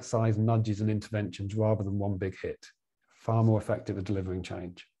of bite-sized nudges and interventions rather than one big hit. Far more effective at delivering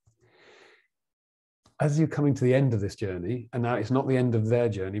change. As you're coming to the end of this journey, and now it's not the end of their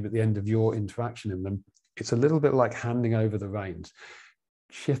journey, but the end of your interaction in them, it's a little bit like handing over the reins.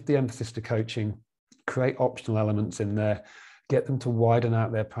 Shift the emphasis to coaching, create optional elements in there, get them to widen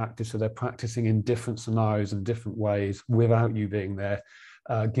out their practice so they're practicing in different scenarios and different ways without you being there.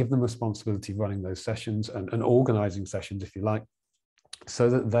 Give them responsibility running those sessions and organizing sessions, if you like, so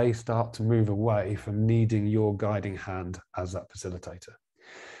that they start to move away from needing your guiding hand as that facilitator.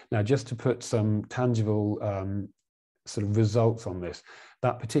 Now, just to put some tangible sort of results on this,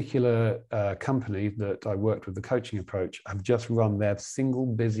 that particular company that I worked with, the coaching approach, have just run their single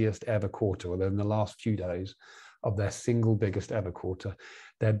busiest ever quarter, or in the last few days of their single biggest ever quarter.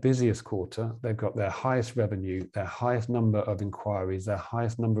 Their busiest quarter, they've got their highest revenue, their highest number of inquiries, their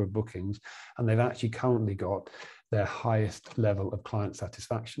highest number of bookings, and they've actually currently got their highest level of client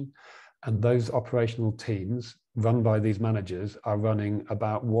satisfaction. And those operational teams run by these managers are running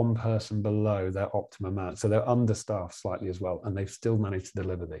about one person below their optimum amount. So they're understaffed slightly as well, and they've still managed to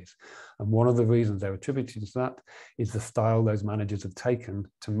deliver these. And one of the reasons they're attributed to that is the style those managers have taken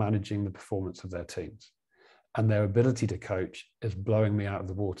to managing the performance of their teams. And their ability to coach is blowing me out of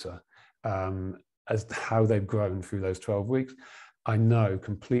the water as to how they've grown through those 12 weeks. I know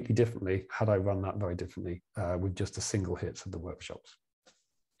completely differently had I run that very differently with just the single hits of the workshops.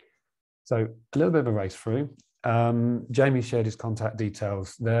 So a little bit of a race through. Jamie shared his contact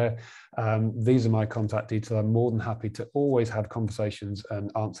details there. These are my contact details. I'm more than happy to always have conversations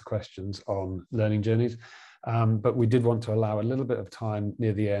and answer questions on learning journeys. But we did want to allow a little bit of time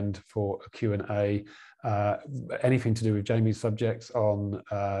near the end for a Q&A, anything to do with Jamie's subjects on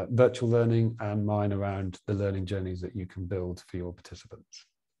virtual learning and mine around the learning journeys that you can build for your participants.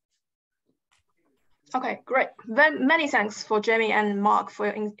 Okay, great. Many thanks for Jamie and Mark for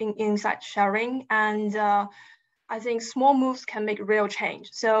your insight sharing. And I think small moves can make real change.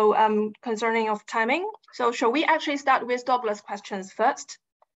 So concerning of timing, so shall we actually start with Douglas' questions first?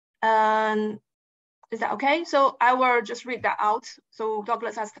 Is that okay? So I will just read that out. So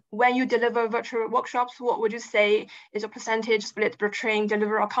Douglas asked, when you deliver virtual workshops, what would you say is a percentage split between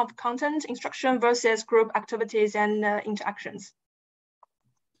deliver content, instruction versus group activities and interactions?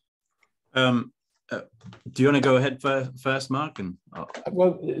 Do you want to go ahead first, Mark? And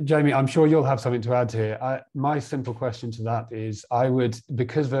well, Jamie, I'm sure you'll have something to add here. My simple question to that is, I would,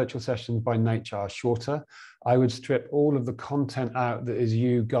 because virtual sessions by nature are shorter, I would strip all of the content out that is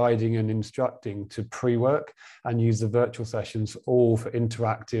you guiding and instructing to pre-work and use the virtual sessions all for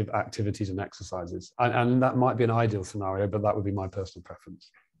interactive activities and exercises. And that might be an ideal scenario, but that would be my personal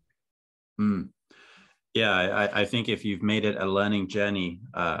preference. Yeah, I think if you've made it a learning journey,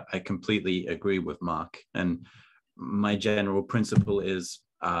 I completely agree with Mark. And my general principle is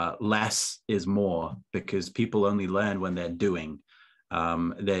less is more, because people only learn when they're doing.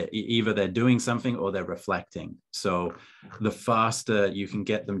 Either they're doing something or they're reflecting. So the faster you can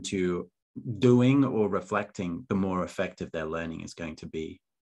get them to doing or reflecting, the more effective their learning is going to be.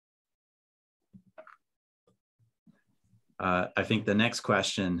 I think the next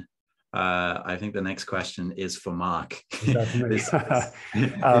question is for Mark. Inertia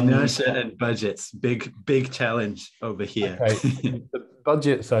and budgets, big challenge over here. Okay. The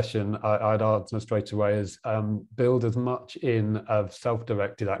budget session, I'd answer straight away is build as much in of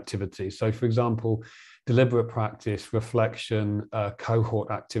self-directed activity. So for example, deliberate practice, reflection,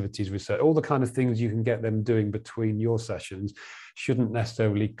 cohort activities, research, all the kind of things you can get them doing between your sessions shouldn't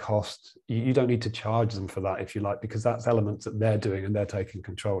necessarily cost. You don't need to charge them for that, if you like, because that's elements that they're doing and they're taking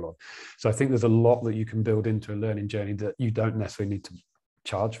control of. So I think there's a lot that you can build into a learning journey that you don't necessarily need to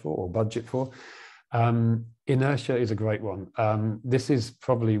charge for or budget for. Inertia is a great one. This is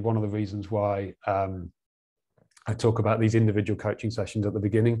probably one of the reasons why I talk about these individual coaching sessions at the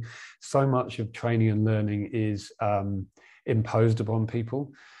beginning. So much of training and learning is imposed upon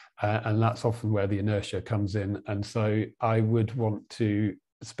people, and that's often where the inertia comes in. And so I would want to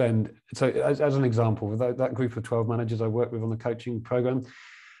spend, so as an example, that group of 12 managers I work with on the coaching program,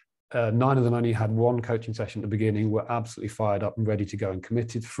 9 of them only had 1 coaching session at the beginning, were absolutely fired up and ready to go and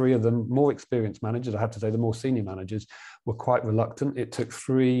committed. 3 of them, more experienced managers, I have to say the more senior managers, were quite reluctant. It took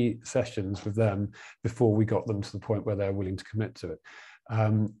 3 sessions with them before we got them to the point where they're willing to commit to it.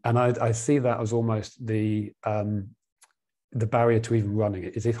 And I see that as almost the barrier to even running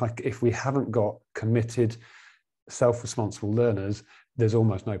it, is if we haven't got committed, self-responsible learners, there's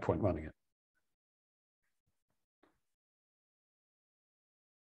almost no point running it.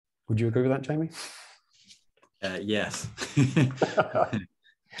 Would you agree with that, Jamie? Yes.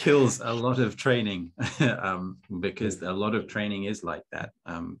 Kills a lot of training because a lot of training is like that.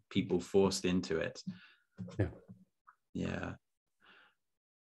 People forced into it. Yeah.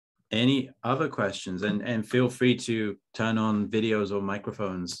 Any other questions? And feel free to turn on videos or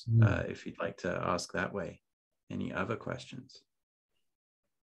microphones if you'd like to ask that way. Any other questions?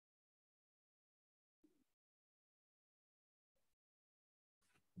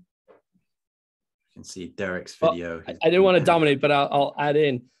 You can see Derek's video. Well, I didn't want to dominate, but I'll add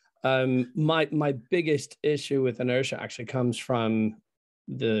in. My biggest issue with inertia actually comes from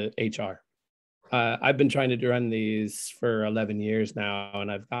the HR. I've been trying to run these for 11 years now,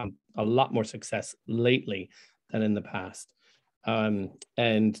 and I've gotten a lot more success lately than in the past. And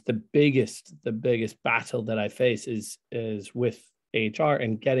the biggest battle that I face is with HR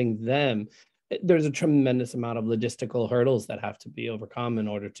and getting them. There's a tremendous amount of logistical hurdles that have to be overcome in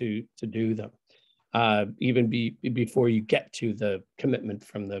order to do them. Even before you get to the commitment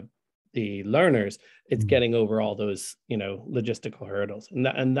from the learners, it's getting over all those, logistical hurdles.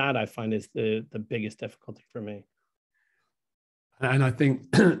 And that I find is the biggest difficulty for me. And I think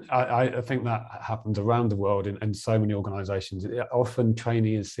I think that happens around the world in so many organizations. Often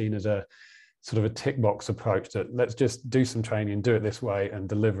training is seen as a sort of a tick box approach, that let's just do some training and do it this way and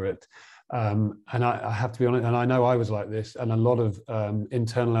deliver it. And I have to be honest, and I know I was like this, and a lot of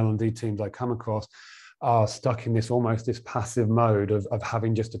internal L&D teams I come across are stuck in this passive mode of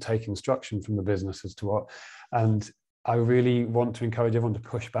having just to take instruction from the business as to what. And I really want to encourage everyone to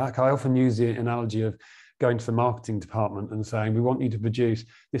push back. I often use the analogy of going to the marketing department and saying, we want you to produce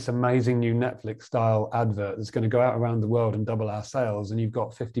this amazing new Netflix style advert that's going to go out around the world and double our sales, and you've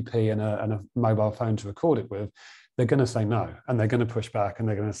got 50p and a mobile phone to record it with. They're going to say no, and they're going to push back, and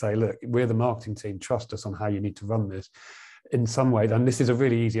they're going to say, look, we're the marketing team, trust us on how you need to run this. In some ways, and this is a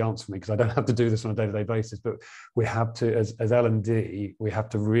really easy answer for me because I don't have to do this on a day-to-day basis, but we have to, as L&D, we have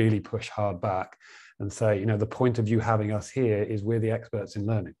to really push hard back and say, the point of you having us here is we're the experts in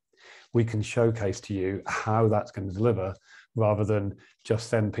learning. We can showcase to you how that's going to deliver, rather than just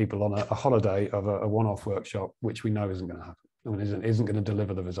send people on a holiday of a one-off workshop, which we know isn't going to happen. I mean, isn't going to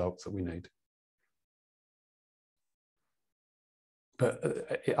deliver the results that we need.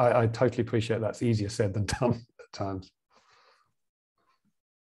 But I totally appreciate that's easier said than done at times.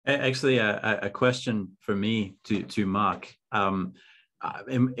 Actually, a question for me to Mark.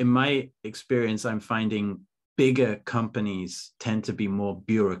 In my experience, I'm finding bigger companies tend to be more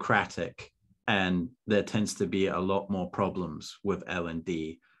bureaucratic, and there tends to be a lot more problems with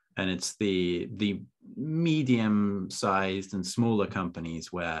L&D. And it's the medium-sized and smaller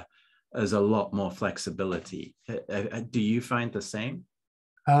companies where there's a lot more flexibility. Do you find the same?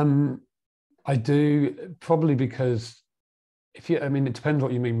 I do, probably because it depends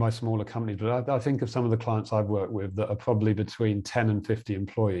what you mean by smaller companies, but I think of some of the clients I've worked with that are probably between 10 and 50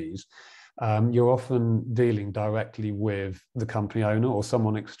 employees. You're often dealing directly with the company owner or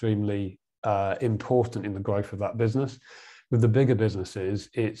someone extremely important in the growth of that business. With the bigger businesses,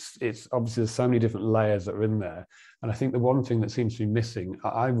 it's obviously there's so many different layers that are in there. And I think the one thing that seems to be missing,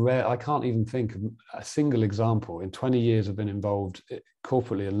 I can't even think of a single example in 20 years I've been involved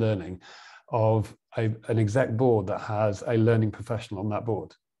corporately in learning of an exec board that has a learning professional on that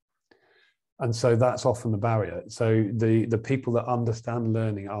board. And so that's often the barrier. So the people that understand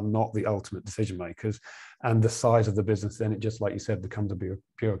learning are not the ultimate decision makers, and the size of the business, then it just, like you said, becomes a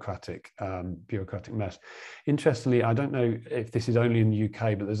bureaucratic mess. Interestingly, I don't know if this is only in the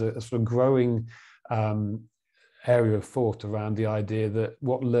UK, but there's a sort of growing area of thought around the idea that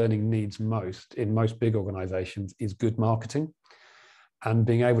what learning needs most in most big organizations is good marketing, and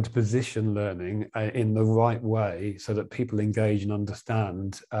being able to position learning in the right way so that people engage and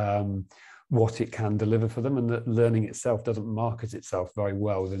understand what it can deliver for them, and that learning itself doesn't market itself very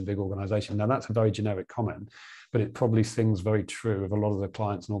well within big organizations. Now, that's a very generic comment, but it probably sings very true of a lot of the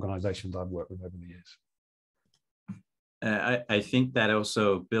clients and organizations I've worked with over the years. I think that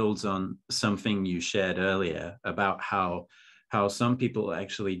also builds on something you shared earlier about how some people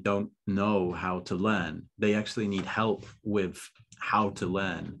actually don't know how to learn. They actually need help with how to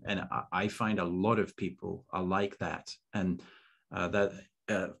learn. And I find a lot of people are like that. And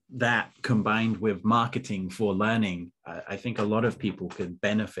that combined with marketing for learning, I think a lot of people could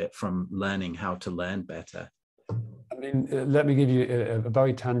benefit from learning how to learn better. I mean, let me give you a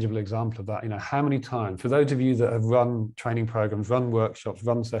very tangible example of that. You know, how many times, for those of you that have run training programs, run workshops,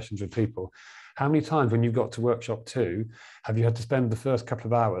 run sessions with people, how many times when you've got to workshop 2, have you had to spend the first couple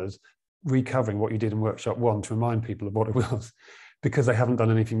of hours recovering what you did in workshop 1 to remind people of what it was? Because they haven't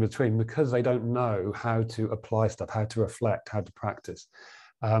done anything between, because they don't know how to apply stuff, how to reflect, how to practice.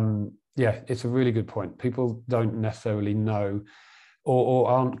 Yeah, it's a really good point. People don't necessarily know or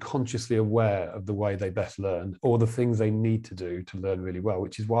aren't consciously aware of the way they best learn or the things they need to do to learn really well,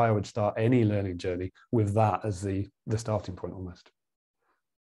 which is why I would start any learning journey with that as the starting point almost.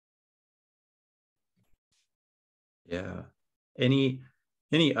 Yeah. Any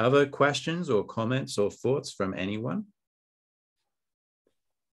other questions or comments or thoughts from anyone?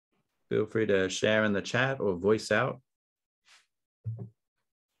 Feel free to share in the chat or voice out.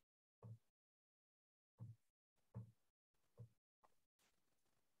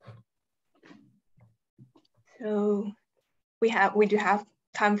 So we do have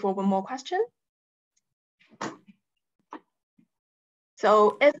time for one more question.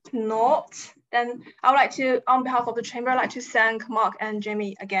 So if not, then I would like to, on behalf of the chamber, I'd like to thank Mark and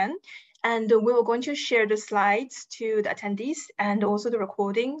Jamie again. And we were going to share the slides to the attendees and also the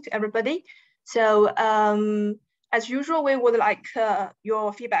recording to everybody. So as usual, we would like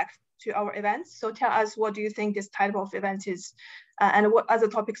your feedback to our events. So tell us, what do you think this type of event is and what other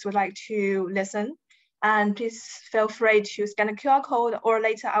topics would like to listen. And please feel free to scan the QR code, or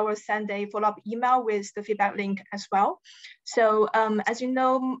later I will send a follow-up email with the feedback link as well. So as you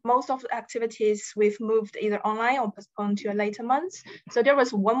know, most of the activities we've moved either online or postponed to a later month. So there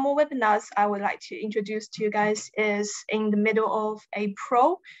was one more webinar I would like to introduce to you guys is in the middle of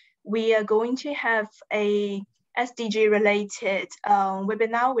April. We are going to have a SDG related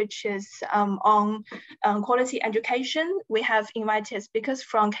webinar, which is on quality education. We have invited speakers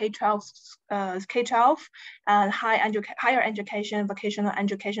from K-12 and higher education, vocational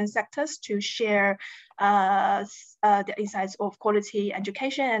education sectors to share the insights of quality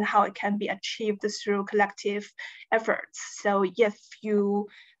education and how it can be achieved through collective efforts. So if you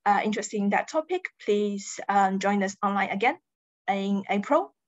are interested in that topic, please join us online again in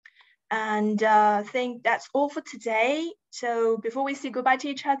April. And I think that's all for today. So before we say goodbye to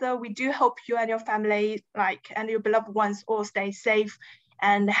each other, we do hope you and your family, and your beloved ones, all stay safe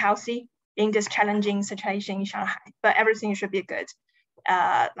and healthy in this challenging situation in Shanghai. But everything should be good,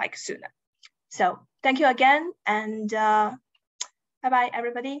 sooner. So thank you again, and bye-bye,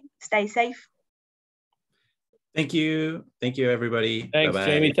 everybody. Stay safe. Thank you. Thank you, everybody. Thanks, Bye-bye.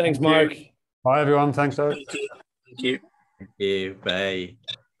 Jamie. Thanks, Mark. Bye, everyone. Thanks, Eric. Thank you. Thank you. Bye.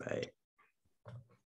 Bye.